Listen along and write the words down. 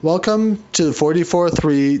Welcome to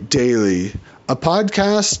 44.3 Daily, a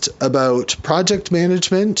podcast about project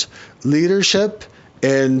management, leadership,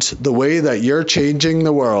 and the way that you're changing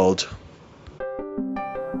the world.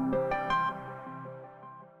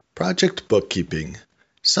 Project bookkeeping.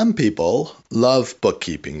 Some people love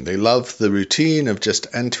bookkeeping. They love the routine of just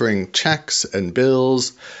entering checks and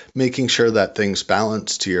bills, making sure that things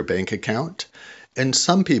balance to your bank account. And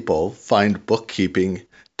some people find bookkeeping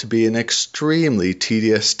to be an extremely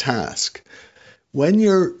tedious task. When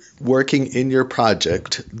you're working in your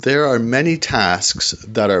project, there are many tasks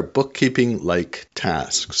that are bookkeeping-like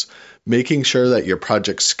tasks. Making sure that your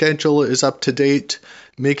project schedule is up to date,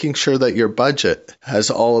 making sure that your budget has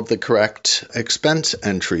all of the correct expense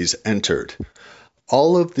entries entered.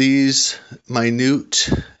 All of these minute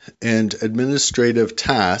and administrative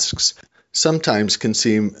tasks sometimes can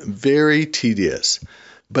seem very tedious,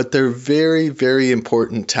 but they're very, very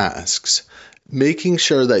important tasks. Making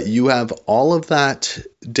sure that you have all of that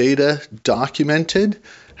data documented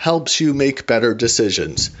helps you make better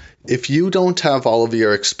decisions. If you don't have all of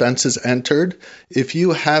your expenses entered, if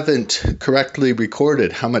you haven't correctly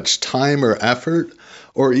recorded how much time or effort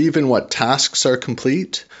or even what tasks are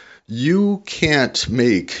complete, you can't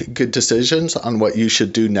make good decisions on what you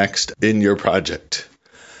should do next in your project.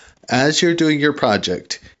 As you're doing your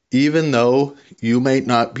project, even though you might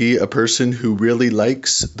not be a person who really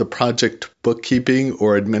likes the project bookkeeping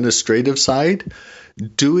or administrative side,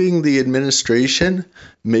 doing the administration,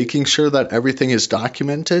 making sure that everything is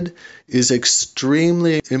documented, is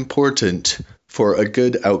extremely important for a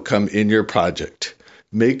good outcome in your project.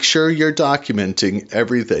 Make sure you're documenting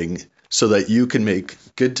everything so that you can make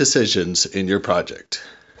good decisions in your project.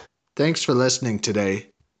 Thanks for listening today.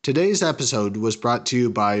 Today's episode was brought to you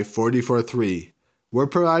by 44.3. We're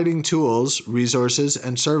providing tools, resources,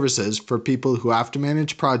 and services for people who have to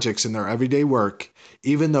manage projects in their everyday work,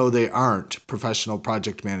 even though they aren't professional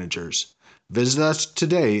project managers. Visit us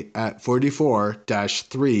today at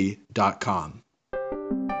 44-3.com.